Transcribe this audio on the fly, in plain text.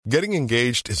Getting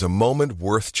engaged is a moment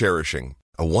worth cherishing.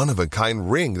 A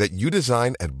one-of-a-kind ring that you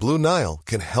design at Blue Nile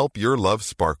can help your love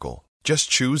sparkle. Just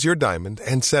choose your diamond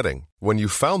and setting. When you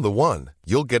found the one,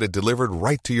 you'll get it delivered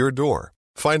right to your door.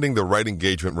 Finding the right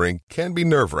engagement ring can be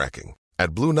nerve-wracking.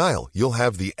 At Blue Nile, you'll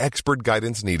have the expert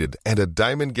guidance needed and a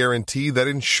diamond guarantee that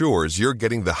ensures you're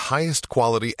getting the highest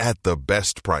quality at the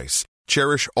best price.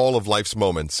 Cherish all of life's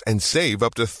moments and save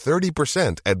up to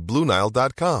 30% at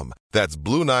BlueNile.com. That's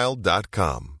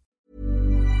BlueNile.com.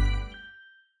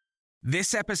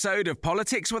 This episode of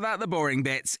Politics Without the Boring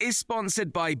Bits is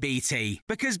sponsored by BT,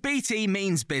 because BT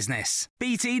means business.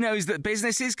 BT knows that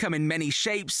businesses come in many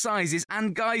shapes, sizes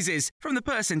and guises, from the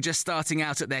person just starting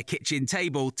out at their kitchen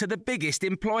table to the biggest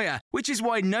employer, which is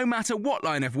why no matter what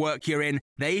line of work you're in,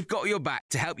 they've got your back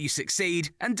to help you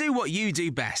succeed and do what you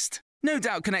do best. No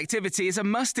doubt connectivity is a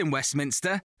must in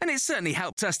Westminster, and it certainly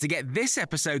helped us to get this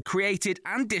episode created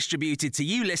and distributed to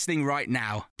you listening right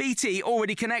now. BT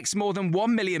already connects more than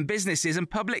 1 million businesses and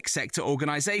public sector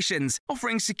organisations,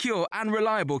 offering secure and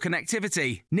reliable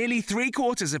connectivity. Nearly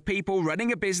 3/4 of people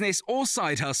running a business or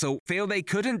side hustle feel they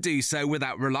couldn't do so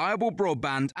without reliable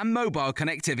broadband and mobile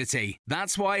connectivity.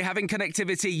 That's why having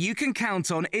connectivity you can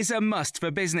count on is a must for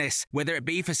business, whether it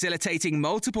be facilitating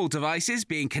multiple devices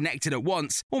being connected at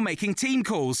once or making team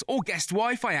calls or guest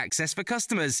Wi-Fi access for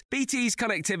customers. BT's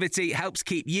connectivity helps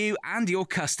keep you and your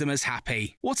customers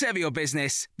happy. Whatever your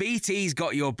business, BT's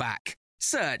got your back.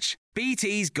 Search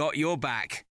BT's got your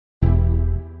back.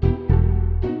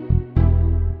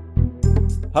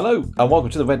 Hello and welcome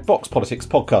to the Red Box Politics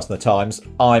podcast in the Times.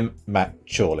 I'm Matt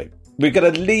Chorley. We're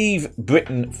going to leave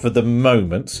Britain for the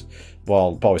moment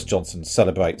while Boris Johnson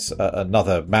celebrates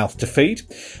another mouth to feed.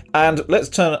 And let's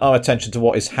turn our attention to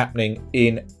what is happening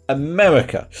in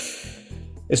America.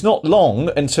 It's not long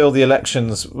until the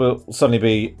elections will suddenly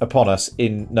be upon us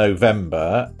in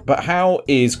November, but how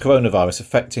is coronavirus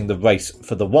affecting the race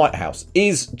for the White House?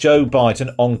 Is Joe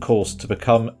Biden on course to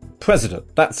become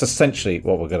president? That's essentially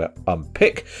what we're going to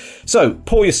unpick. So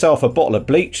pour yourself a bottle of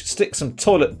bleach, stick some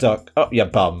toilet duck up your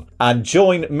bum, and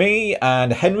join me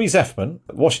and Henry Zeffman,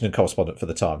 Washington correspondent for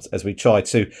The Times, as we try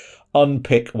to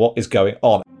unpick what is going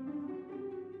on.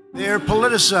 They're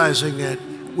politicizing it.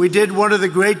 We did one of the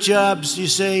great jobs. You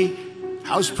say,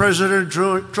 how's President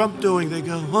Trump doing? They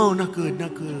go, oh, not good,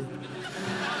 not good.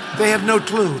 They have no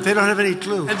clue. They don't have any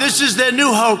clue. And this is their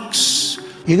new hoax.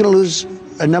 You're going to lose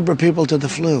a number of people to the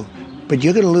flu, but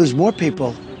you're going to lose more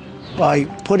people by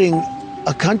putting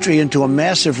a country into a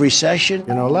massive recession.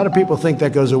 You know, a lot of people think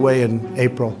that goes away in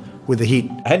April with the heat.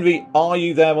 Henry, are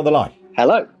you there on the line?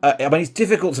 Hello. I mean, it's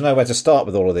difficult to know where to start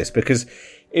with all of this because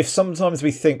if sometimes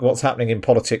we think what's happening in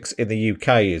politics in the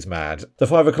UK is mad, the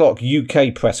 5 o'clock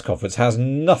UK press conference has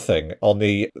nothing on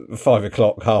the 5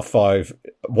 o'clock, 5:30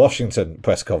 Washington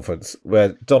press conference,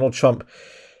 where Donald Trump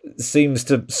seems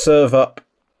to serve up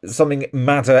something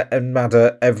madder and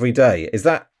madder every day.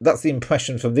 That's the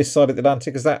impression from this side of the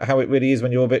Atlantic? Is that how it really is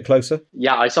when you're a bit closer?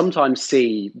 Yeah, I sometimes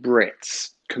see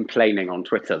Brits complaining on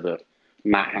Twitter that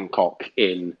Matt Hancock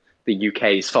in the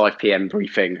UK's 5 p.m.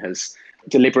 briefing has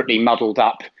deliberately muddled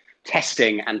up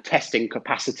testing and testing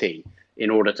capacity in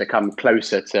order to come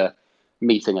closer to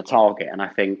meeting a target. And I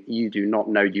think you do not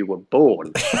know you were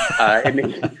born.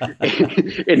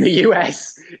 In the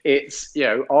US, it's,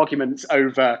 arguments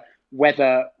over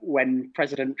whether when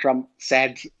President Trump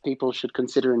said people should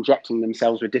consider injecting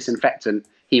themselves with disinfectant,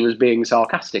 he was being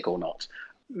sarcastic or not.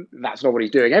 That's not what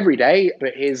he's doing every day,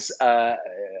 but his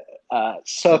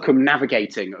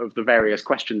circumnavigating of the various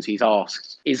questions he's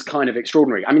asked is kind of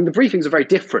extraordinary. I mean, the briefings are very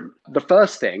different. The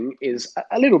first thing is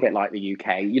a little bit like the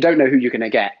UK. You don't know who you're going to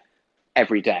get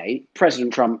every day.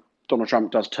 Donald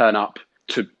Trump does turn up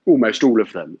to almost all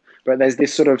of them, but there's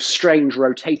this sort of strange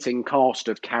rotating cast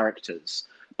of characters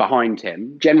behind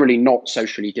him, generally not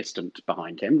socially distant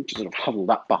behind him, just sort of huddled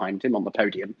up behind him on the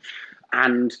podium.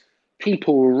 And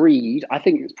people read, I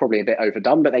think it's probably a bit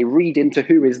overdone, but they read into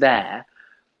who is there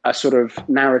a sort of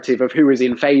narrative of who is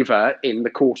in favour in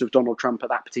the court of Donald Trump at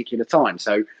that particular time.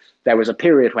 So there was a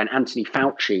period when Anthony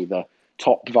Fauci, the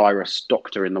top virus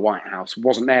doctor in the White House,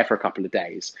 wasn't there for a couple of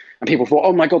days. And people thought,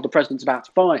 oh my God, the president's about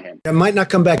to fire him. It might not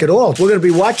come back at all. We're going to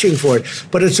be watching for it.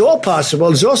 But it's all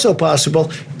possible. It's also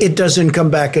possible it doesn't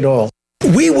come back at all.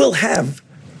 We will have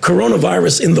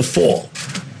coronavirus in the fall.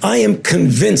 I am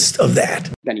convinced of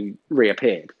that. Then he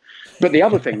reappeared. But the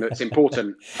other thing that's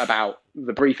important about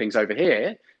the briefings over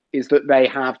here is that they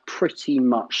have pretty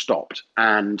much stopped.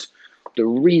 And the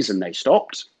reason they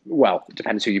stopped, well, it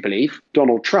depends who you believe.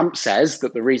 Donald Trump says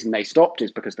that the reason they stopped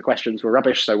is because the questions were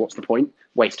rubbish, so what's the point?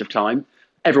 Waste of time.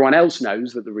 Everyone else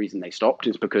knows that the reason they stopped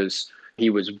is because he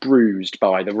was bruised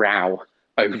by the row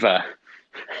over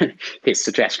his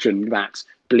suggestion that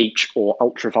bleach or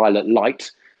ultraviolet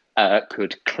light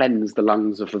could cleanse the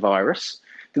lungs of the virus.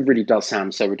 It really does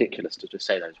sound so ridiculous to just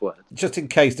say those words. Just in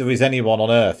case there is anyone on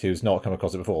Earth who's not come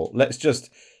across it before, let's just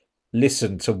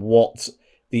listen to what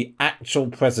the actual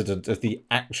president of the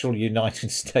actual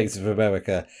United States of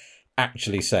America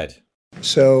actually said.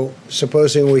 So,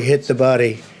 supposing we hit the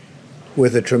body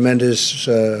with a tremendous,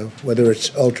 whether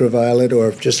it's ultraviolet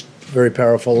or just very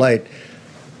powerful light,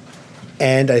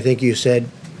 and I think you said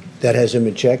that hasn't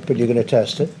been checked, but you're going to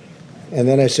test it. And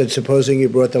then I said, supposing you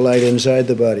brought the light inside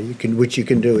the body, which you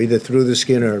can do either through the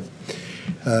skin or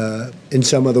in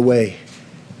some other way.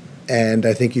 And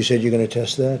I think you said you're going to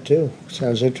test that too.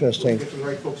 Sounds interesting. We'll get the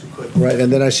right folks who could. Right,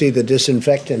 and then I see the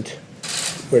disinfectant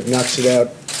where it knocks it out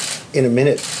in a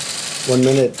minute, 1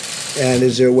 minute. And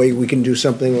is there a way we can do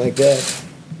something like that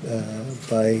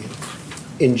by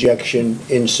injection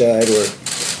inside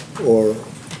or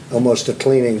almost a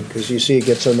cleaning? Because you see it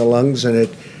gets on the lungs and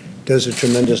it does a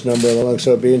tremendous number of the lungs.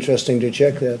 So it'd be interesting to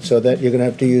check that. So that you're going to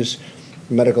have to use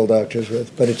medical doctors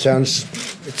with. But it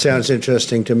sounds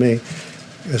interesting to me.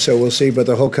 So we'll see. But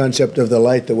the whole concept of the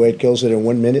light, the way it kills it in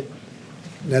 1 minute,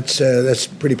 that's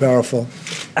pretty powerful.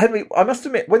 Henry, I must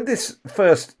admit, when this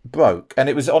first broke, and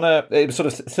it was sort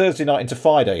of Thursday night into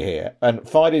Friday here, and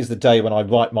Friday is the day when I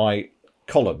write my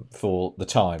column for The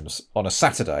Times on a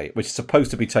Saturday, which is supposed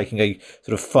to be taking a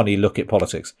sort of funny look at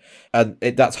politics. And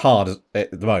that's hard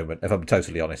at the moment, if I'm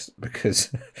totally honest,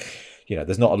 because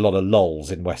there's not a lot of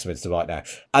lols in Westminster right now.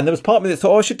 And there was part of me that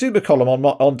thought, I should do the column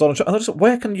on Donald Trump. And I just thought,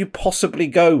 where can you possibly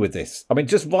go with this? I mean,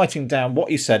 just writing down what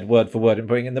he said word for word and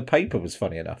putting it in the paper was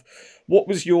funny enough. What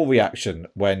was your reaction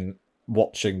when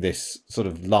watching this sort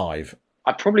of live?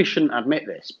 I probably shouldn't admit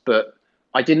this, but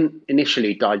I didn't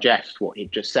initially digest what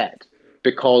he'd just said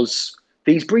because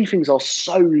these briefings are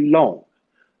so long.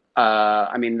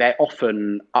 They're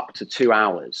often up to 2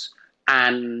 hours,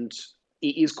 and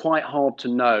it is quite hard to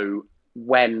know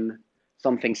when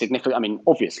something significant,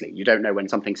 obviously you don't know when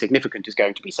something significant is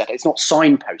going to be said. It's not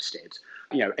signposted.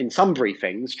 In some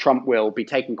briefings, Trump will be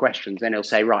taking questions, then he'll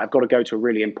say, right, I've got to go to a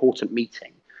really important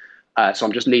meeting. So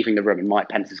I'm just leaving the room and Mike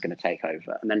Pence is going to take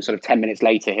over. And then sort of 10 minutes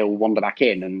later, he'll wander back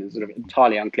in and it's sort of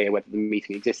entirely unclear whether the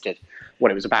meeting existed,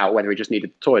 what it was about, whether he just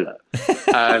needed the toilet.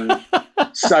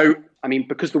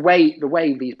 Because the way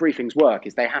these briefings work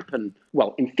is they happen,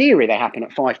 well, in theory, they happen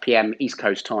at 5 p.m. East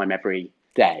Coast time every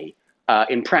day.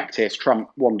 In practice, Trump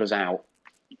wanders out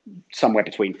somewhere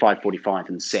between 5:45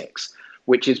 and 6,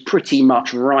 which is pretty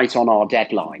much right on our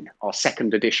deadline, our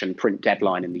second edition print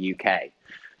deadline in the UK.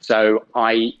 So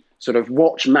I sort of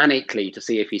watch manically to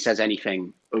see if he says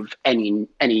anything of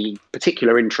any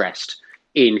particular interest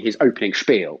in his opening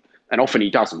spiel. And often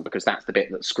he doesn't, because that's the bit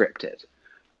that's scripted,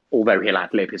 although he'll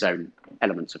ad-lib his own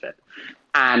elements of it.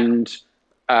 And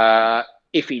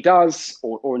if he does,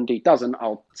 or indeed doesn't,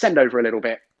 I'll send over a little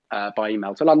bit by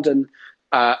email to London,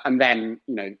 and then,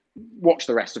 watch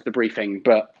the rest of the briefing.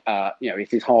 But,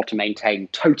 it is hard to maintain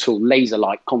total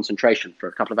laser-like concentration for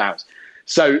a couple of hours.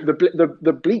 So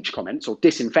the bleach comments, or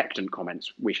disinfectant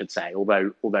comments, we should say,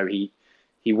 although he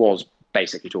was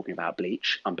basically talking about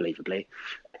bleach, unbelievably,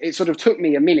 it sort of took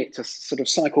me a minute to sort of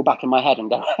cycle back in my head and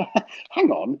go,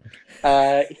 hang on,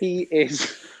 he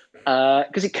is,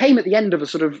 because it came at the end of a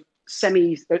sort of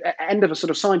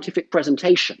scientific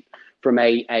presentation from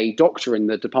a doctor in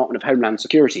the Department of Homeland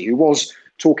Security who was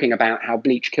talking about how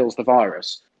bleach kills the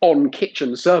virus on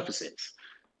kitchen surfaces.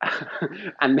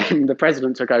 And then the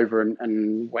president took over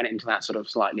and went into that sort of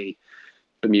slightly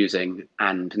bemusing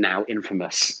and now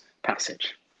infamous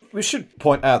passage. We should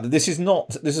point out that this was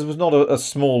not a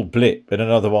small blip in an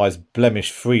otherwise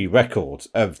blemish-free record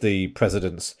of the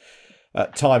president's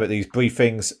time at these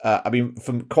briefings.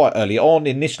 From quite early on,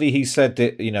 initially he said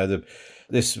that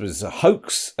this was a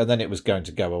hoax, and then it was going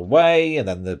to go away, and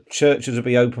then the churches would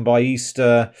be open by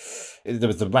Easter. There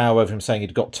was the row over him saying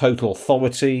he'd got total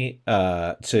authority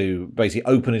to basically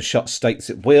open and shut states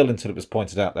at will, until it was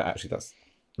pointed out that actually that's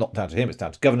not down to him, it's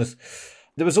down to governors.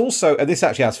 There was also, and this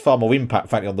actually has far more impact,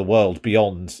 frankly, on the world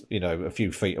beyond, a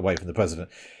few feet away from the president.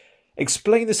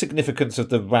 Explain the significance of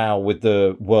the row with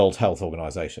the World Health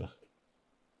Organization.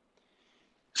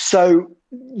 So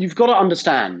you've got to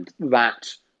understand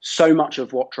that so much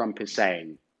of what Trump is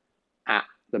saying at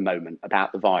the moment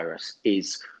about the virus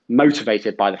is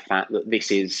motivated by the fact that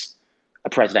this is a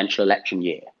presidential election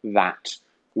year, that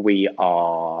we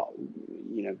are,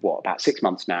 about 6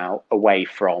 months now away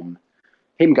from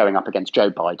him going up against Joe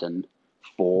Biden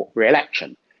for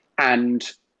re-election. And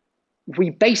we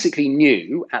basically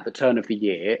knew at the turn of the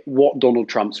year what Donald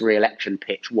Trump's re-election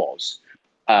pitch was,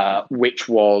 which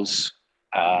was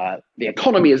The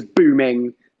economy is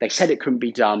booming. They said it couldn't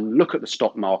be done. Look at the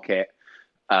stock market.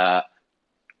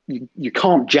 You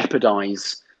can't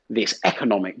jeopardize this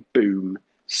economic boom.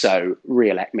 So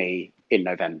re-elect me in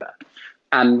November.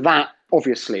 And that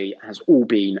obviously has all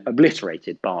been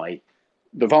obliterated by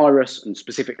the virus, and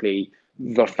specifically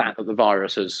the fact that the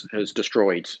virus has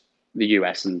destroyed the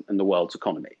US and the world's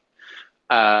economy.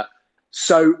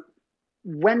 So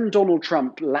when Donald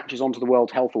Trump latches onto the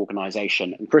World Health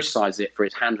Organization and criticizes it for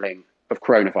its handling of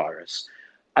coronavirus,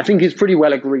 I think it's pretty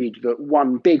well agreed that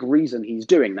one big reason he's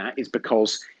doing that is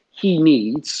because he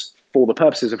needs, for the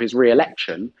purposes of his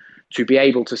re-election, to be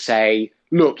able to say,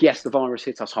 look, yes, the virus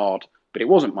hit us hard, but it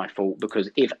wasn't my fault, because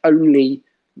if only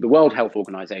the World Health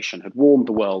Organization had warned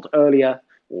the world earlier,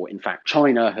 or in fact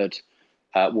China had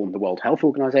warned the World Health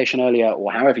Organization earlier,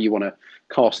 or however you want to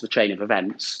cast the chain of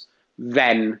events,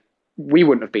 then we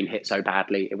wouldn't have been hit so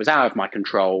badly. It was out of my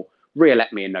control.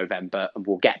 Re-elect me in November and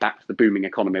we'll get back to the booming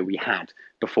economy we had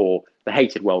before the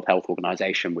hated World Health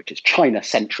Organization, which is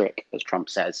China-centric, as Trump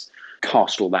says,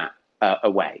 cast all that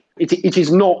away. It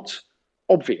is not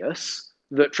obvious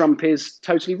that Trump is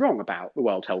totally wrong about the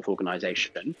World Health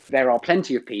Organization. There are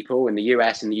plenty of people in the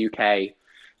US, in the UK,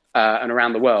 and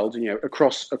around the world,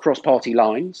 across party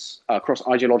lines, across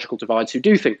ideological divides, who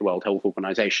do think the World Health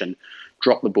Organization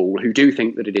dropped the ball, who do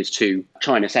think that it is too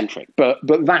China-centric. But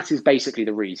that is basically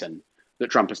the reason that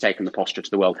Trump has taken the posture to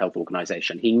the World Health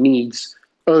Organization. He needs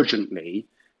urgently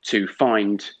to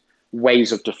find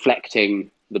ways of deflecting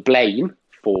the blame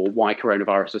for why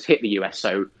coronavirus has hit the US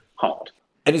so hard.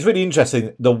 And it's really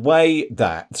interesting the way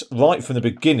that, right from the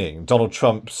beginning, Donald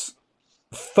Trump's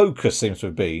focus seems to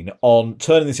have been on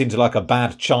turning this into like a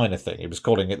bad China thing. He was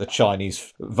calling it the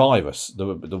Chinese virus,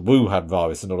 the Wuhan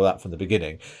virus and all of that from the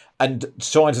beginning. And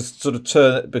trying to sort of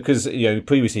turn, because,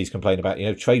 previously he's complained about,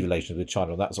 trade relations with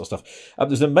China and that sort of stuff.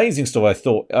 There's an amazing story, I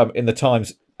thought, in the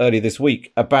Times earlier this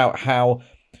week about how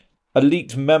a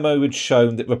leaked memo had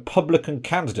shown that Republican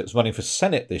candidates running for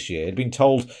Senate this year had been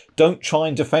told, don't try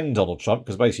and defend Donald Trump,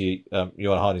 because basically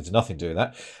you're hiding to nothing doing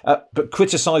that, but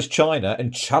criticise China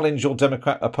and challenge your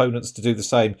Democrat opponents to do the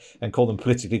same and call them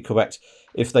politically correct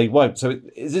if they won't. So it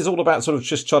is all about sort of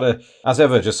just trying to, as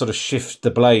ever, just sort of shift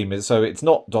the blame. So it's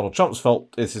not Donald Trump's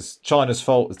fault. This is China's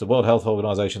fault. It's the World Health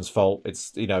Organization's fault.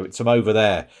 It's, it's from over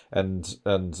there, and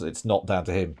it's not down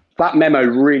to him. That memo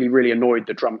really, really annoyed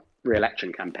the Trump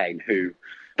re-election campaign, who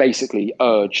basically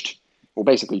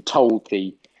told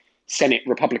the Senate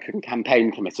Republican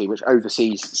Campaign Committee, which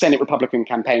oversees Senate Republican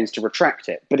campaigns, to retract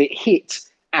it. But it hit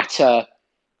at a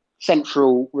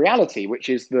central reality, which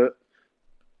is that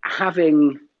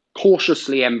having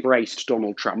cautiously embraced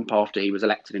Donald Trump after he was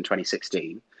elected in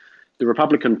 2016, the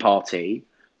Republican Party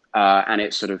and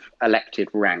its sort of elected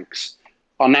ranks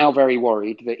are now very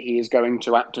worried that he is going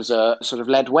to act as a sort of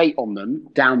lead weight on them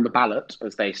down the ballot,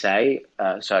 as they say.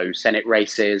 So Senate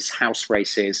races, House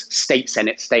races, state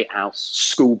Senate, state House,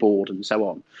 school board, and so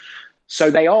on.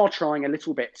 So they are trying a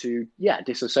little bit to,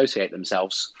 disassociate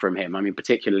themselves from him. I mean,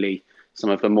 particularly some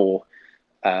of the more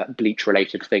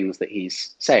bleach-related things that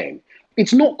he's saying.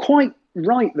 It's not quite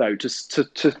right, though,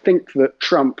 to think that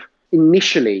Trump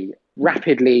initially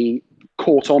rapidly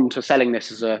caught on to selling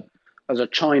this as a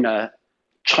China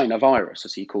virus,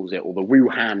 as he calls it, or the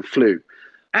Wuhan flu.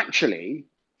 Actually,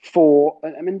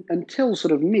 until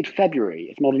sort of mid-February,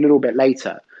 if not a little bit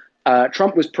later,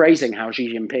 Trump was praising how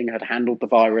Xi Jinping had handled the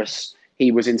virus.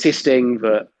 He was insisting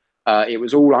that it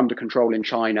was all under control in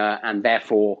China, and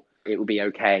therefore it would be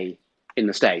okay in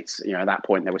the States. At that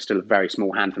point, there was still a very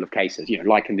small handful of cases,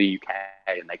 like in the UK,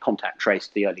 and they contact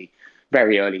traced the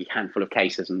very early handful of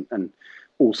cases, and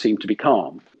all seemed to be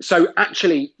calm. So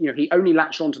actually, he only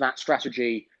latched onto that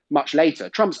strategy much later.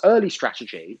 Trump's early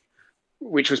strategy,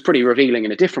 which was pretty revealing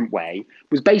in a different way,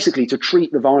 was basically to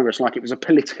treat the virus like it was a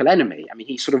political enemy. I mean,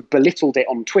 he sort of belittled it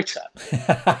on Twitter,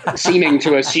 seeming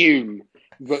to assume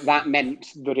that meant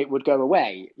that it would go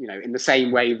away, in the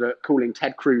same way that calling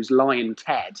Ted Cruz Lion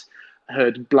Ted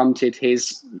had blunted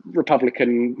his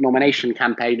Republican nomination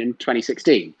campaign in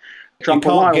 2016. Trump,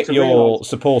 you can't get your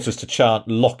supporters to chant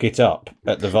 "lock it up"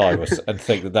 at the virus and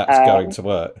think that that's going to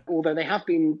work. Although they have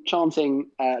been chanting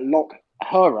 "lock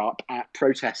her up" at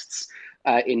protests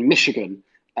in Michigan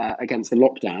against the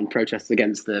lockdown, protests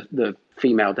against the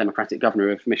female Democratic governor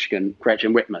of Michigan,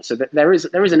 Gretchen Whitmer. So there is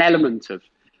an element of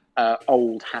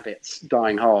old habits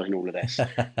dying hard in all of this.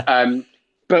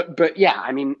 But yeah,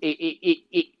 I mean,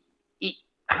 it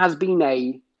has been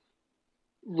a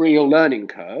real learning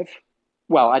curve.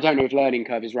 Well, I don't know if learning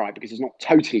curve is right, because it's not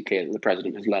totally clear that the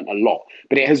president has learned a lot,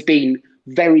 but it has been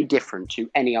very different to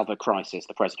any other crisis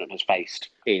the president has faced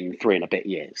in 3 and a bit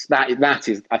years. That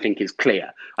is, I think, is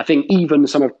clear. I think even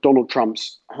some of Donald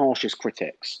Trump's harshest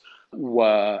critics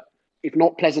were, if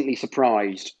not pleasantly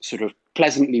surprised, sort of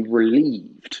pleasantly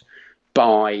relieved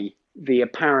by the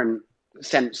apparent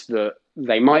sense that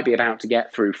they might be about to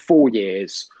get through 4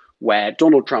 years where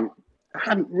Donald Trump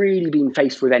hadn't really been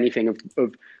faced with anything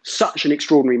of such an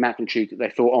extraordinary magnitude that they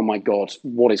thought, oh my God,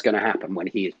 what is going to happen when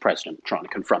he is president trying to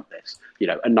confront this,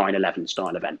 a 9/11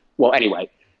 style event. Well, anyway,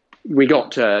 we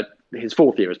got to his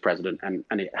 4th year as president and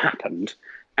it happened,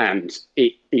 and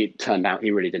it turned out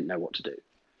he really didn't know what to do.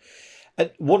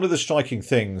 And one of the striking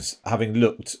things, having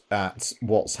looked at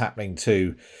what's happening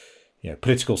to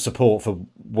political support for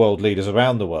world leaders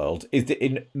around the world, is that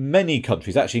in many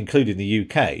countries, actually including the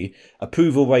UK,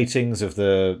 approval ratings of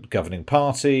the governing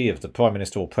party, of the prime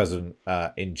minister or president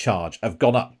in charge, have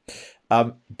gone up.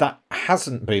 That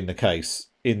hasn't been the case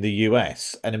in the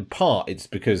US, and in part it's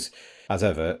because, as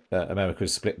ever, America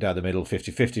is split down the middle,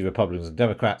 50-50 Republicans and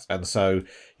Democrats, and so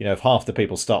if half the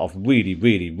people start off really,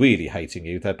 really, really hating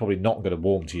you, they're probably not going to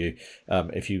warm to you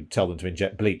if you tell them to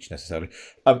inject bleach necessarily.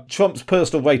 Trump's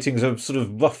personal ratings are sort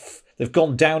of rough. They've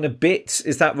gone down a bit,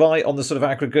 is that right, on the sort of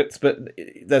aggregates, but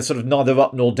they're sort of neither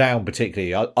up nor down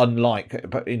particularly, unlike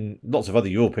in lots of other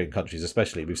European countries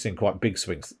especially. We've seen quite big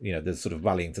swings, the sort of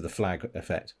rallying to the flag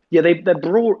effect. Yeah, they're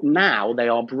broad now. They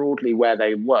are broadly where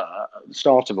they were at the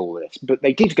start of all this, but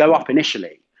they did go up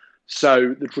initially.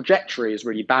 So the trajectory is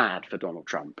really bad for Donald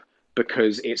Trump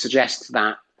because it suggests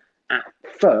that at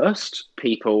first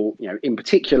people, in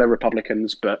particular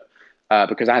Republicans, but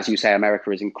because, as you say,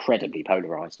 America is incredibly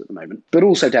polarized at the moment, but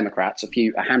also Democrats,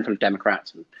 a handful of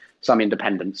Democrats and some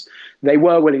independents, they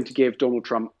were willing to give Donald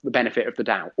Trump the benefit of the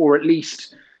doubt, or at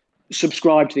least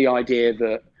subscribe to the idea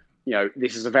that,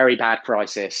 this is a very bad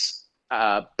crisis,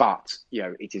 but,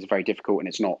 it is very difficult and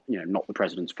it's not the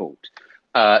president's fault.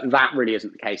 That really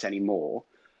isn't the case anymore.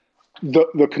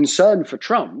 The concern for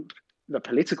Trump, the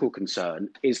political concern,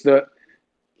 is that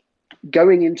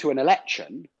going into an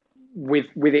election,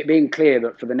 with it being clear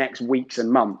that for the next weeks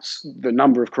and months, the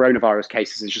number of coronavirus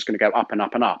cases is just going to go up and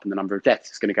up and up, and the number of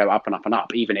deaths is going to go up and up and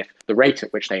up, even if the rate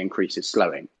at which they increase is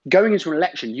slowing. Going into an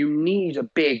election, you need a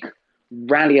big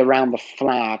rally around the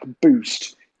flag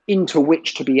boost into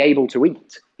which to be able to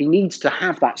eat. He needs to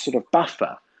have that sort of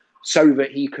buffer so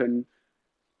that he can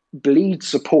bleed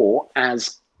support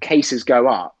as cases go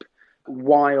up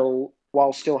while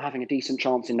still having a decent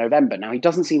chance in November. Now, he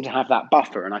doesn't seem to have that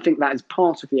buffer, and I think that is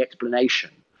part of the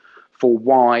explanation for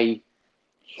why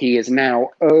he is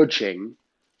now urging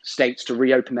states to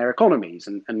reopen their economies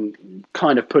and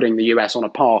kind of putting the US on a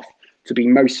path to be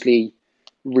mostly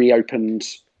reopened,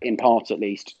 in part at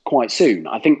least, quite soon.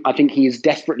 I think he is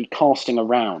desperately casting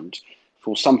around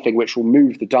for something which will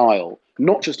move the dial,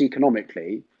 not just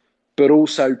economically, but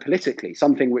also politically,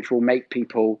 something which will make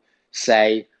people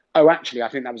say, oh, actually, I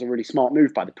think that was a really smart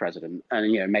move by the president.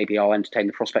 And, maybe I'll entertain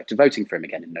the prospect of voting for him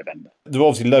again in November. There are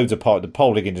obviously loads of part. The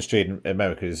polling industry in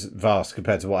America is vast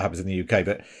compared to what happens in the UK.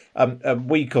 But a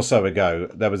week or so ago,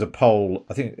 there was a poll,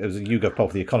 I think it was a YouGov poll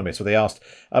for The Economist, where they asked,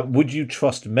 would you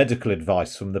trust medical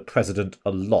advice from the president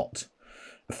a lot?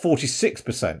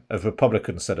 46% of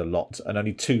Republicans said a lot, and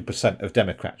only 2% of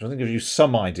Democrats. I think it gives you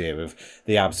some idea of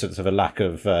the absence of a lack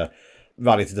of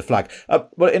rally to the flag.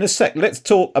 Well, in a sec, let's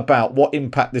talk about what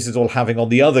impact this is all having on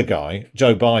the other guy,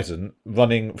 Joe Biden,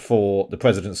 running for the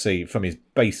presidency from his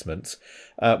basement.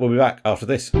 We'll be back after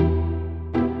this.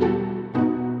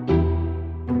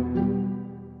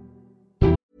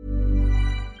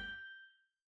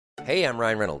 Hey, I'm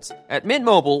Ryan Reynolds. At Mint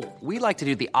Mobile, we like to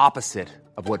do the opposite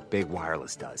of what Big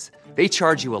Wireless does. They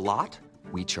charge you a lot.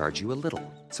 We charge you a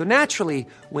little. So naturally,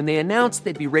 when they announced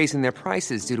they'd be raising their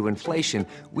prices due to inflation,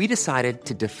 we decided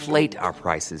to deflate our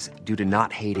prices due to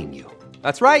not hating you.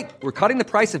 That's right. We're cutting the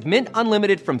price of Mint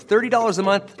Unlimited from $30 a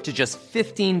month to just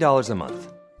 $15 a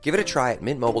month. Give it a try at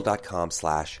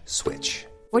mintmobile.com/switch.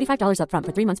 $45 up front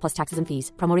for 3 months plus taxes and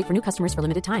fees. Promo rate for new customers for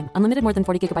limited time. Unlimited more than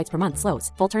 40 gigabytes per month.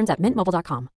 Slows full terms at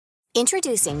mintmobile.com.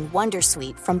 Introducing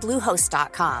Wondersuite from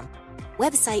Bluehost.com.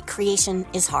 Website creation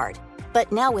is hard.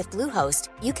 But now with Bluehost,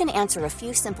 you can answer a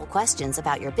few simple questions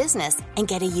about your business and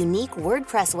get a unique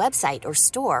WordPress website or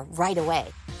store right away.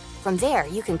 From there,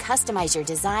 you can customize your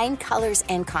design, colors,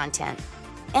 and content.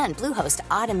 And Bluehost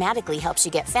automatically helps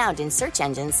you get found in search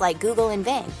engines like Google and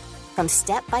Bing. From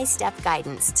step-by-step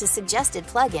guidance to suggested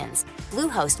plugins,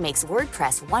 Bluehost makes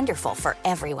WordPress wonderful for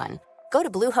everyone. Go to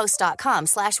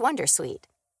Bluehost.com/Wondersuite.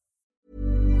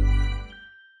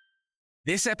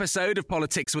 This episode of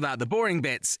Politics Without the Boring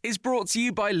Bits is brought to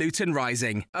you by Luton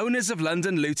Rising, owners of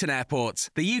London Luton Airport,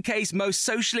 the UK's most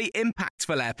socially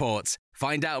impactful airport.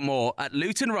 Find out more at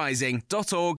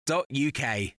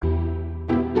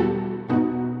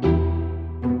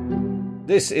lutonrising.org.uk.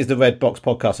 This is the Red Box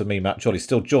podcast with me, Matt Chorley,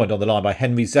 still joined on the line by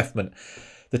Henry Zeffman,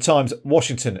 the Times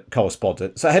Washington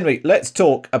correspondent. So, Henry, let's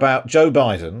talk about Joe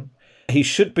Biden. He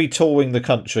should be touring the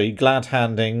country,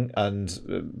 glad-handing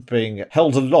and being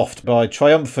held aloft by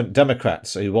triumphant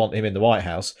Democrats who want him in the White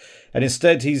House. And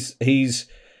instead, he's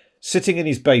sitting in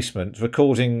his basement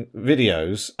recording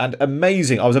videos. And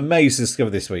amazing, I was amazed to discover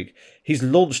this week, he's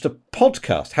launched a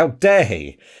podcast. How dare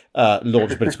he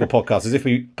launch a political podcast, as if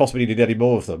we possibly needed any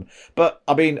more of them. But,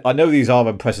 I mean, I know these are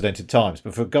unprecedented times,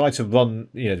 but for a guy to run,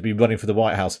 to be running for the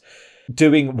White House,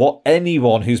 doing what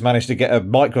anyone who's managed to get a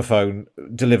microphone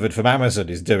delivered from Amazon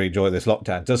is doing during this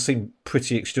lockdown does seem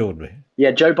pretty extraordinary.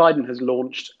 Yeah, Joe Biden has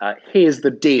launched Here's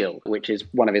the Deal, which is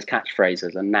one of his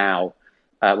catchphrases, and now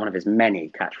one of his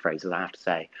many catchphrases, I have to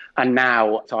say, and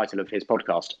now title of his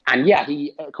podcast. And yeah,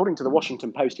 he, according to the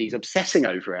Washington Post, he's obsessing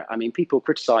over it. I mean, people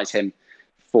criticize him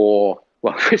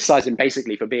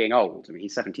basically for being old. I mean,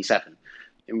 he's 77.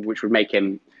 Which would make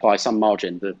him, by some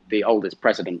margin, the oldest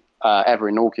president ever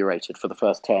inaugurated for the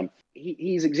first term.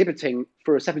 He's exhibiting,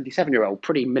 for a 77-year-old,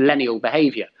 pretty millennial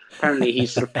behaviour. Apparently,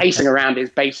 he's sort of pacing around his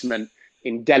basement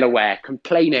in Delaware,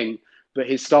 complaining that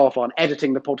his staff aren't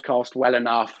editing the podcast well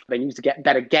enough. They need to get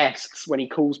better guests. When he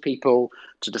calls people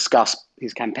to discuss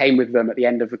his campaign with them, at the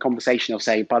end of the conversation, he'll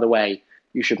say, by the way,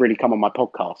 you should really come on my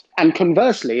podcast. And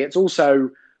conversely, it's also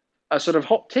a sort of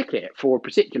hot ticket for a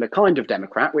particular kind of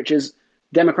Democrat, which is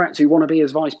Democrats who want to be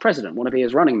his vice president, want to be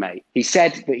his running mate. He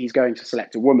said that he's going to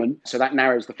select a woman, so that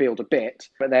narrows the field a bit.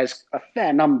 But there's a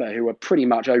fair number who are pretty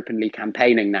much openly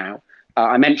campaigning now.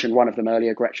 I mentioned one of them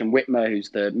earlier, Gretchen Whitmer, who's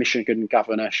the Michigan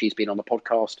governor. She's been on the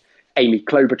podcast. Amy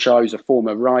Klobuchar, who's a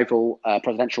former rival,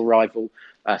 presidential rival,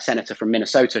 senator from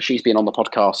Minnesota. She's been on the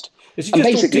podcast. Is he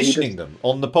just auditioning them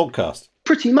on the podcast?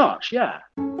 Pretty much, yeah.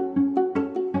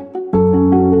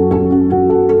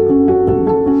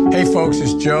 Hey folks,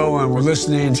 it's Joe, and we're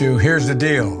listening to Here's the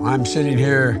Deal. I'm sitting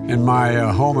here in my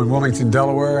home in Wilmington,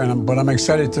 Delaware, but I'm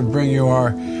excited to bring you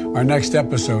our next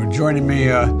episode. Joining me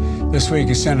this week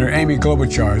is Senator Amy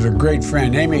Klobuchar, who's a great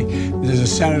friend. Amy is a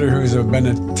senator who's been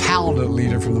a talented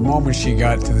leader from the moment she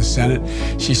got to the Senate.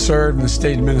 She served in the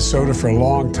state of Minnesota for a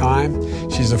long time.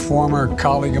 She's a former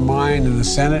colleague of mine in the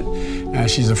Senate.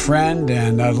 She's a friend,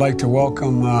 and I'd like to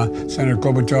welcome Senator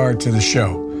Klobuchar to the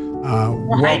show.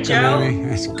 Welcome, Joe. Amy.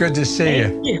 It's good to see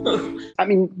you. I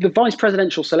mean, the vice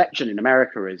presidential selection in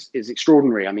America is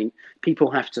extraordinary. I mean,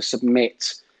 people have to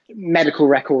submit medical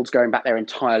records going back their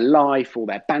entire life, all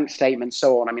their bank statements,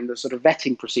 so on. I mean, the sort of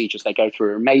vetting procedures they go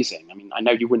through are amazing. I mean, I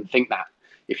know you wouldn't think that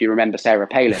if you remember Sarah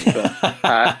Palin, but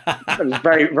it was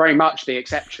very, very much the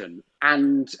exception.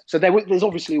 And so there's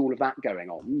obviously all of that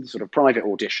going on, the sort of private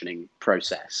auditioning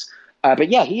process. But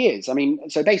yeah, he is. I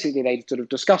mean, so basically they sort of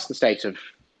discuss the state of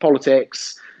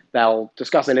politics. They'll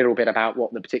discuss a little bit about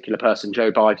what the particular person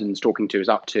Joe Biden's talking to is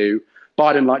up to.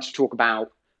 Biden likes to talk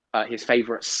about his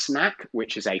favorite snack,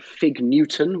 which is a Fig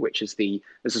Newton, which is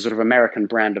there's a sort of American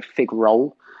brand of fig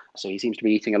roll. So he seems to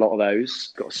be eating a lot of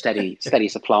those, got a steady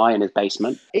supply in his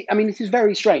basement. I mean, it is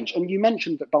very strange. And you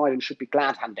mentioned that Biden should be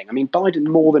glad-handing. I mean, Biden,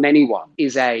 more than anyone,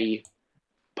 is a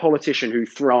politician who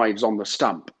thrives on the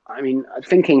stump. I mean,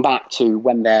 thinking back to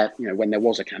when there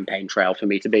was a campaign trail for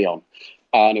me to be on,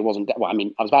 and it wasn't, well, I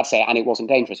mean, I was about to say, and it wasn't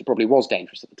dangerous. It probably was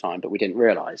dangerous at the time, but we didn't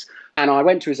realize. And I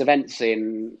went to his events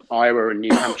in Iowa and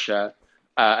New Hampshire,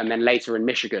 and then later in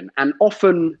Michigan. And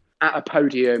often at a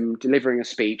podium, delivering a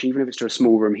speech, even if it's to a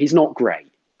small room, he's not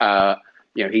great.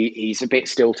 He's a bit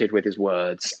stilted with his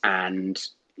words, and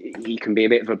he can be a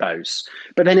bit verbose.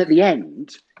 But then at the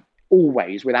end,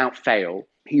 always, without fail,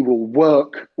 he will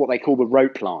work what they call the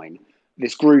rope line.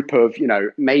 This group of,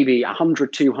 maybe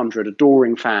 100, 200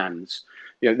 adoring fans.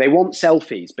 They want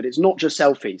selfies, but it's not just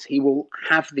selfies. He will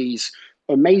have these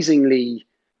amazingly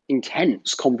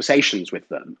intense conversations with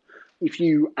them. If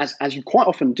you, as you quite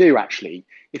often do, actually,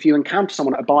 if you encounter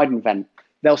someone at a Biden event,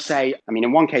 they'll say, I mean,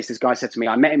 in one case, this guy said to me,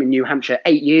 I met him in New Hampshire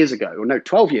 8 years ago,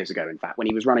 12 years ago, in fact, when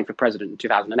he was running for president in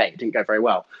 2008. It didn't go very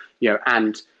well,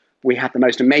 and we had the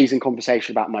most amazing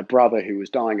conversation about my brother who was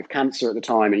dying of cancer at the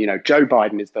time. And, Joe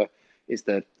Biden is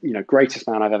the greatest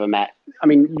man I've ever met. I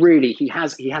mean, really, he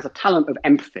has a talent of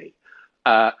empathy.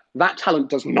 That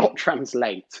talent does not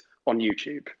translate on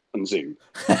YouTube and Zoom.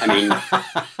 I mean,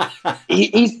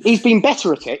 he's been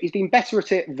better at it. He's been better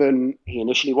at it than he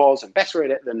initially was, and better at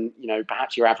it than,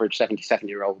 perhaps your average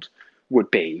 77-year-old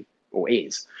would be or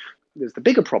is. there's the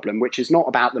bigger problem, which is not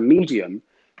about the medium,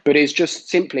 but is just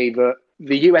simply that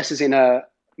the US is in a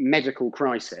medical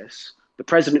crisis. The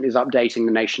president is updating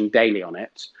the nation daily on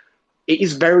it. It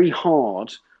is very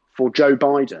hard for Joe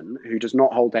Biden, who does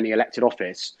not hold any elected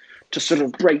office, to sort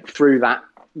of break through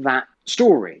that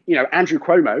story. You know, Andrew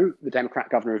Cuomo, the Democrat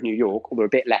governor of New York, although a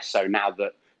bit less so now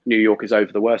that New York is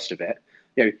over the worst of it,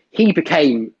 you know, he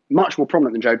became much more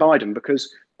prominent than Joe Biden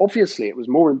because obviously it was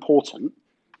more important,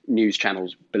 news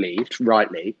channels believed,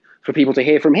 rightly, for people to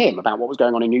hear from him about what was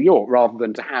going on in New York rather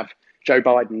than to have Joe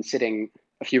Biden sitting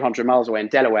a few hundred miles away in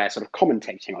Delaware sort of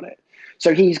commentating on it.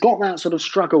 So he's got that sort of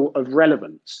struggle of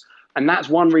relevance. And that's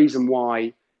one reason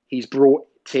why he's brought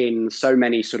in so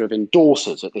many sort of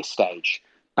endorsers at this stage.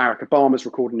 Barack Obama's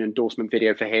recorded an endorsement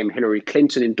video for him. Hillary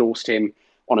Clinton endorsed him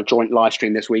on a joint live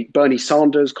stream this week. Bernie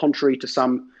Sanders, contrary to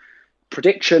some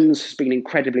predictions, has been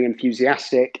incredibly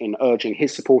enthusiastic in urging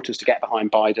his supporters to get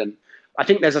behind Biden. I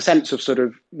think there's a sense of sort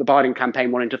of the Biden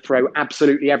campaign wanting to throw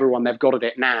absolutely everyone they've got at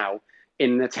it now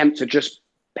in an attempt to just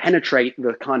penetrate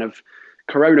the kind of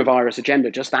coronavirus agenda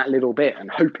just that little bit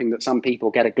and hoping that some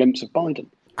people get a glimpse of Biden.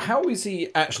 How is he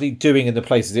actually doing in the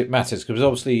places it matters? Because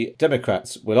obviously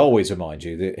Democrats will always remind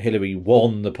you that Hillary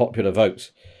won the popular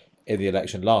vote in the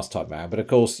election last time round. But of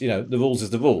course, you know, the rules is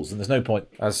the rules. And there's no point,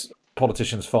 as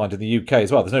politicians find in the UK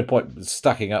as well, there's no point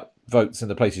stacking up votes in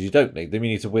the places you don't need them.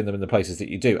 You need to win them in the places that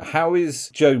you do. How is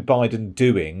Joe Biden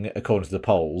doing, according to the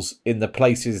polls, in the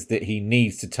places that he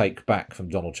needs to take back from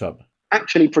Donald Trump?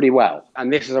 Actually pretty well.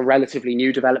 And this is a relatively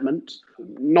new development,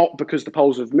 not because the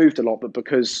polls have moved a lot, but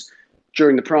because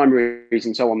during the primaries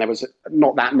and so on, there was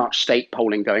not that much state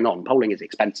polling going on. Polling is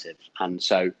expensive. And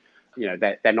so, you know,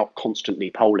 they're not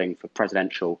constantly polling for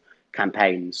presidential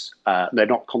campaigns. They're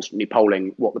not constantly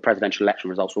polling what the presidential election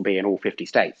results will be in all 50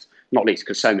 states, not least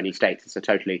because so many states, it's a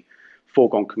totally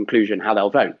foregone conclusion how they'll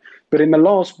vote. But in the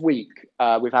last week,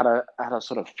 we've had a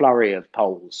sort of flurry of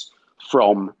polls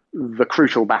from the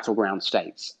crucial battleground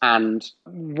states. And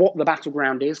what the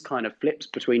battleground is kind of flips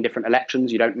between different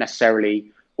elections. You don't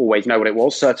necessarily always know what it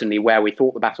was. Certainly where we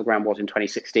thought the battleground was in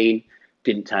 2016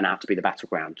 didn't turn out to be the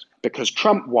battleground because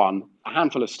Trump won a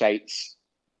handful of states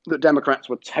that Democrats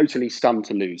were totally stunned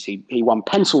to lose. He won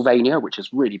Pennsylvania, which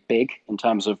is really big in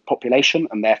terms of population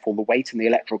and therefore the weight in the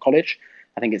Electoral College.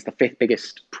 I think it's the 5th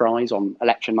biggest prize on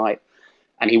election night.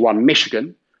 And he won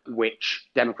Michigan, which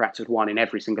Democrats had won in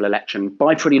every single election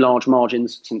by pretty large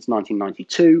margins since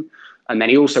 1992. And then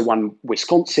he also won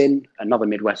Wisconsin, another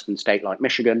Midwestern state like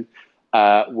Michigan,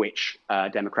 which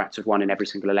Democrats had won in every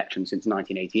single election since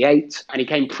 1988. And he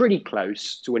came pretty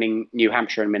close to winning New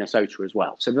Hampshire and Minnesota as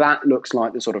well. So that looks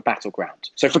like the sort of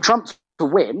battleground. So for Trump to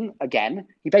win, again,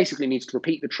 he basically needs to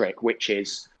repeat the trick, which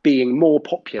is being more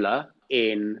popular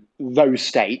in those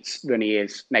states than he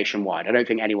is nationwide. I don't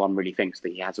think anyone really thinks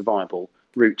that he has a viable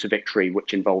route to victory,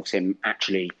 which involves him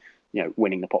actually, you know,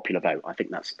 winning the popular vote. I think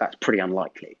that's pretty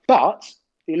unlikely. But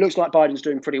it looks like Biden's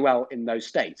doing pretty well in those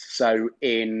states. So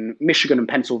in Michigan and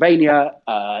Pennsylvania,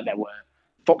 there were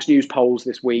Fox News polls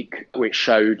this week which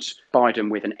showed Biden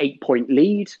with an 8-point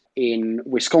lead. In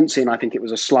Wisconsin, I think it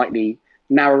was a slightly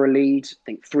narrower lead, I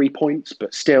think 3 points,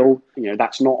 but still, you know,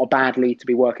 that's not a bad lead to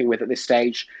be working with at this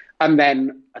stage. And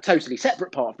then a totally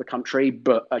separate part of the country,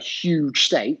 but a huge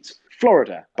state,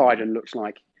 Florida. Biden looks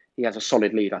like he has a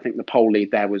solid lead. I think the poll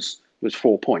lead there was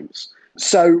 4 points.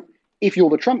 So if you're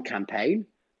the Trump campaign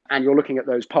and you're looking at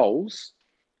those polls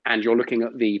and you're looking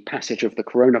at the passage of the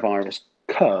coronavirus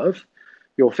curve,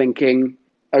 you're thinking,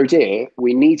 oh dear,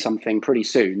 we need something pretty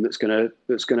soon that's going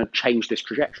to change this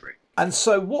trajectory. And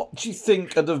so what do you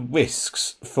think are the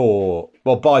risks for,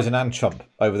 well, Biden and Trump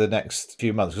over the next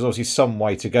few months? Because obviously some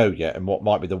way to go yet in what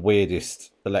might be the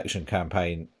weirdest election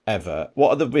campaign ever. What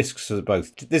are the risks for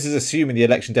both? This is assuming the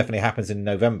election definitely happens in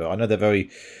November. I know they're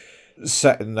very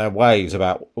set in their ways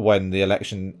about when the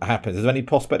election happens. Is there any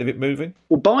prospect of it moving?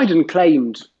 Well, Biden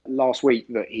claimed last week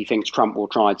that he thinks Trump will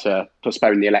try to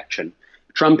postpone the election.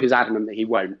 Trump is adamant that he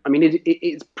won't. I mean,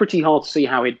 it's pretty hard to see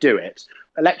how he'd do it.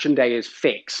 Election day is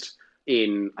fixed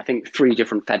in, I think, 3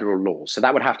 different federal laws. So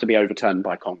that would have to be overturned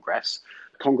by Congress.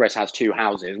 Congress has 2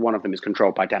 houses. One of them is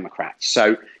controlled by Democrats.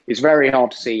 So it's very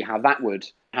hard to see how that would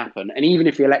happen. And even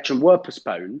if the election were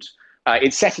postponed,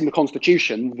 it's set in the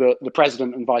Constitution that the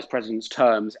president and vice president's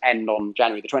terms end on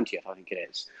January the 20th, I think it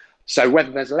is. So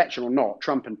whether there's an election or not,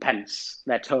 Trump and Pence,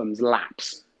 their terms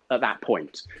lapse at that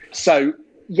point. So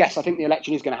yes, I think the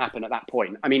election is going to happen at that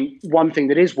point. I mean, one thing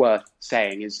that is worth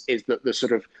saying is that the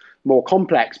sort of more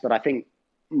complex, but I think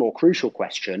more crucial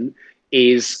question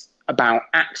is about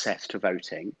access to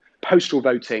voting. Postal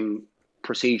voting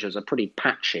procedures are pretty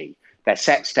patchy. They're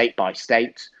set state by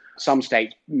state. some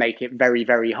states make it very,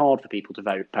 very hard for people to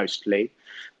vote postally.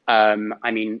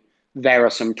 I mean, there are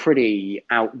some pretty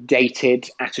outdated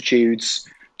attitudes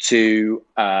to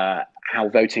how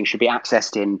voting should be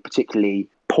accessed in particularly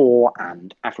poor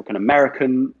and African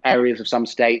American areas of some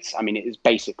states. I mean, it is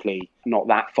basically not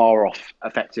that far off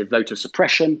effective voter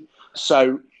suppression.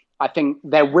 So I think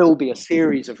there will be a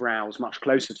series of rows much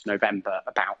closer to November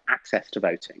about access to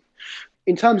voting.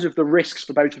 In terms of the risks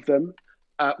for both of them,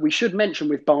 we should mention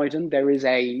with Biden, there is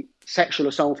a sexual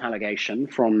assault allegation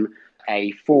from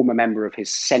a former member of his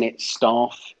Senate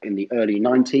staff in the early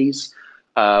 90s,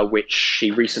 which she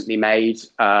recently made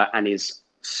and is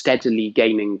steadily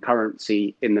gaining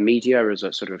currency in the media as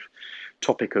a sort of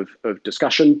topic of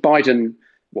discussion. Biden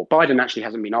actually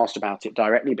hasn't been asked about it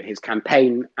directly, but his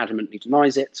campaign adamantly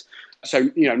denies it.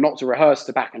 So, not to rehearse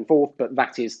the back and forth, but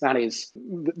that is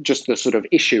just the sort of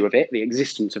issue of it. The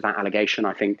existence of that allegation,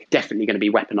 I think, definitely going to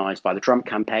be weaponized by the Trump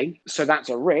campaign. So that's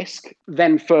a risk.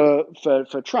 Then for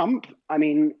Trump, I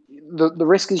mean, the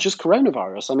risk is just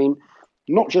coronavirus. I mean,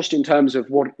 not just in terms of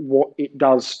what it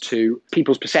does to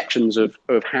people's perceptions of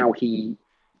how he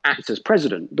acts as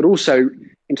president, but also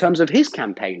in terms of his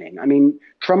campaigning. I mean,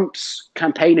 Trump's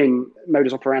campaigning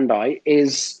modus operandi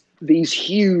is these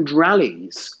huge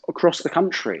rallies across the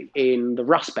country in the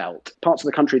Rust Belt, parts of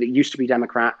the country that used to be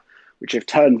Democrat, which have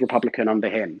turned Republican under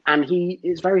him. And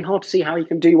it's very hard to see how he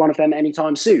can do one of them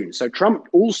anytime soon. So Trump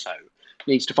also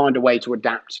needs to find a way to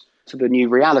adapt to the new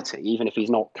reality, even if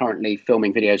he's not currently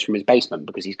filming videos from his basement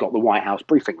because he's got the White House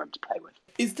briefing room to play with.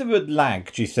 Is there a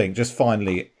lag, do you think, just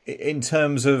finally, in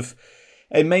terms of,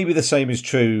 and maybe the same is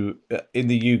true in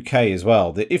the UK as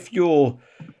well, that if you're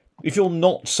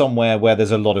not somewhere where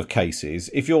there's a lot of cases,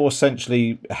 if you're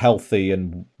essentially healthy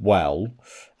and well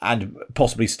and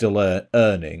possibly still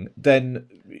earning, then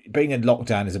being in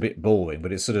lockdown is a bit boring,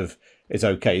 but it's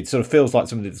okay. It sort of feels like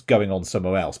something that's going on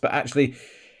somewhere else. But actually,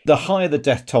 the higher the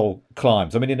death toll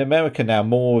climbs, I mean, in America now,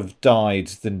 more have died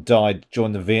than died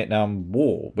during the Vietnam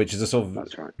War, which is a sort of...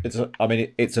 That's right.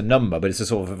 It's a number, but it's a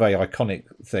sort of a very iconic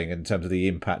thing in terms of the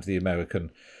impact of the American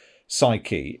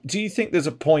psyche. Do you think there's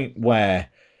a point where,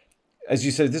 as you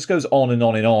said, this goes on and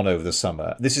on and on over the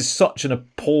summer? This is such an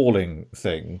appalling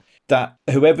thing that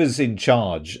whoever's in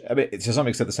charge, I mean, to some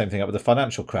extent the same thing up with the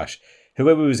financial crash,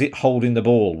 whoever was holding the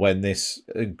ball when this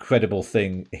incredible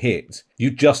thing hit, you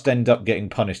just end up getting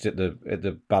punished at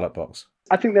the ballot box.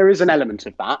 I think there is an element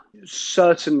of that.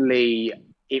 Certainly,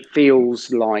 it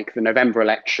feels like the November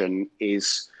election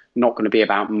is not going to be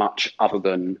about much other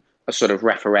than a sort of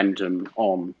referendum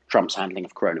on Trump's handling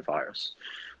of coronavirus.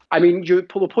 I mean, the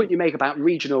point you make about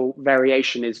regional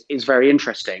variation is very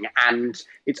interesting, and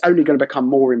it's only going to become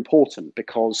more important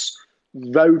because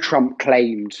though Trump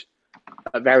claimed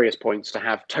at various points to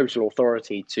have total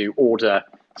authority to order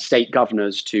state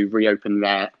governors to reopen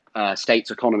their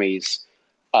states' economies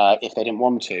if they didn't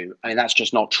want to, I mean, that's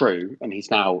just not true. And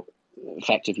he's now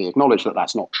effectively acknowledged that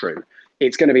that's not true.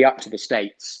 It's going to be up to the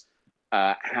states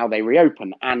how they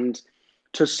reopen. And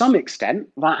to some extent,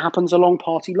 that happens along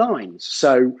party lines.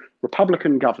 So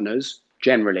Republican governors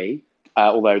generally,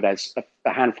 although there's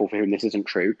a handful for whom this isn't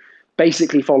true,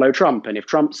 basically follow Trump. And if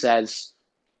Trump says,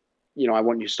 I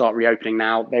want you to start reopening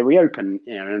now, they reopen.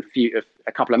 And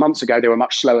a couple of months ago, they were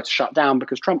much slower to shut down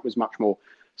because Trump was much more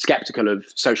skeptical of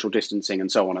social distancing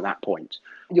and so on at that point.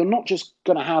 You're not just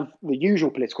going to have the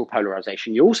usual political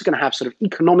polarization. You're also going to have sort of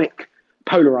economic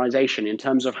polarization in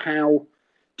terms of how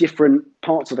different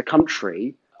parts of the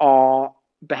country are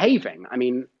behaving. I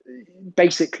mean,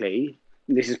 basically,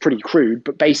 this is pretty crude,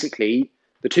 but basically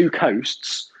the two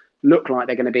coasts look like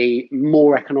they're going to be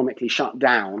more economically shut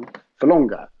down for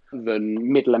longer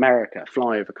than middle America,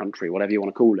 flyover country, whatever you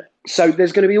want to call it. So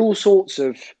there's going to be all sorts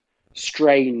of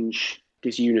strange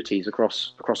disunities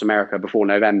across America before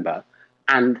November,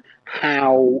 and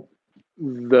how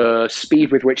the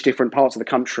speed with which different parts of the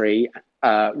country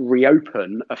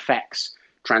reopen affects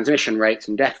transmission rates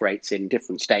and death rates in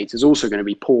different states is also going to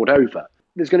be poured over.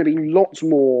 There's going to be lots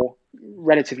more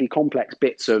relatively complex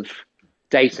bits of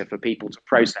data for people to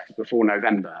process before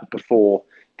November, before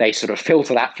they sort of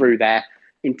filter that through their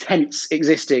intense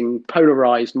existing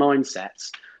polarized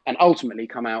mindsets and ultimately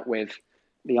come out with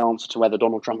the answer to whether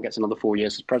Donald Trump gets another 4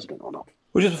 years as president or not.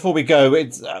 Well, just before we go,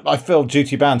 I feel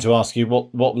duty bound to ask you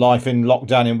what life in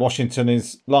lockdown in Washington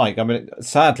is like. I mean,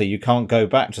 sadly, you can't go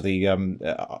back to the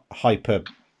hyper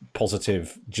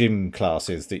positive gym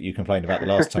classes that you complained about the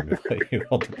last time you were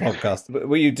on the podcast. What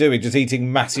were you doing? Just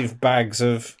eating massive bags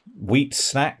of wheat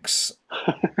snacks?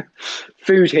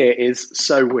 Food here is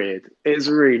so weird. It's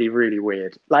really, really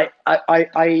weird. Like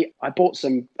I bought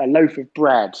a loaf of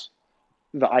bread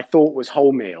that I thought was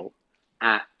wholemeal,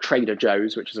 at Trader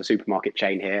Joe's, which is a supermarket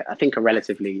chain here, I think a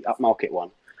relatively upmarket one,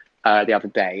 the other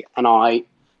day. And I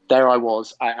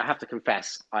have to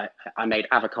confess, I made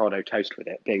avocado toast with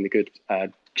it, being the good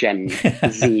Gen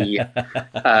Z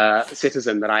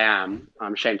citizen that I am.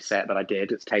 I'm ashamed to say it, but I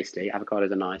did. It's tasty.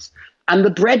 Avocados are nice. And the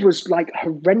bread was like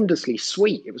horrendously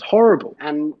sweet. It was horrible.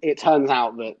 And it turns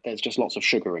out that there's just lots of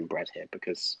sugar in bread here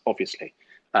because obviously,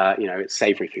 it's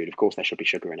savoury food. Of course, there should be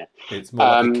sugar in it. It's more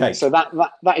like a cake. So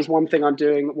that is one thing I'm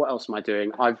doing. What else am I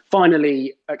doing? I've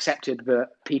finally accepted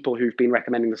that people who've been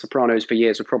recommending The Sopranos for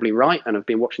years are probably right, and have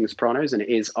been watching The Sopranos, and it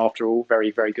is, after all,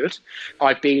 very, very good.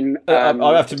 I've been... I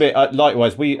have to admit,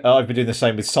 likewise, I've been doing the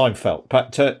same with Seinfeld.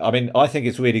 But, I think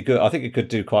it's really good. I think it could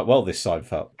do quite well, this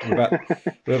Seinfeld.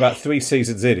 We're about 3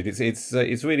 seasons in.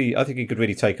 It's really... I think it could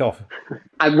really take off.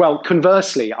 And well,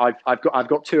 conversely, I've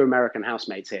got 2 American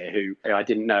housemates here who I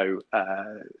didn't know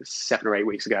 7 or 8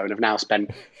 weeks ago and have now spent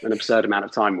an absurd amount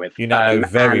of time with. You know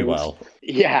very well.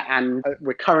 Yeah, and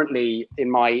we're currently,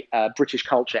 in my British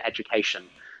culture education,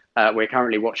 we're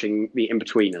currently watching The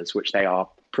Inbetweeners, which they are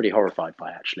pretty horrified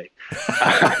by, actually.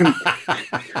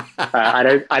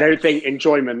 I don't think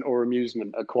enjoyment or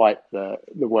amusement are quite the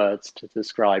words to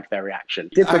describe their reaction.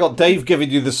 I got Dave giving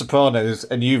you The Sopranos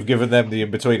and you've given them The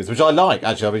Inbetweeners, which I like,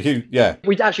 actually.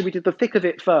 We did The Thick of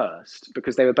It first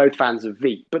because they were both fans of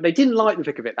Veep, but they didn't like The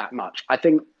Thick of It that much. I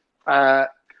think I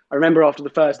remember after the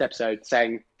first episode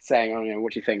saying,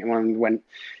 what do you think? And one went,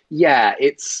 yeah,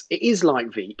 it is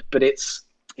like Veep, but it's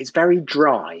very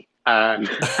dry. And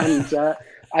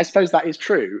I suppose that is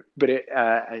true, but it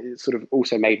sort of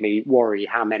also made me worry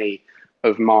how many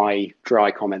of my dry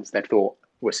comments they thought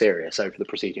were serious over the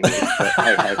preceding week. But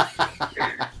hey.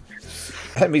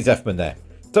 Henry Zeffman there.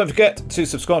 Don't forget to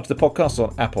subscribe to the podcast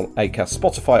on Apple, Acast,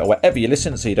 Spotify, or wherever you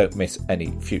listen so you don't miss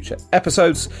any future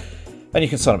episodes. And you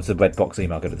can sign up to the Redbox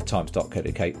email. Go to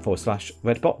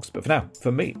thetimes.co.uk/Redbox. But for now,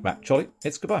 from me, Matt Cholly,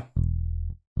 it's goodbye.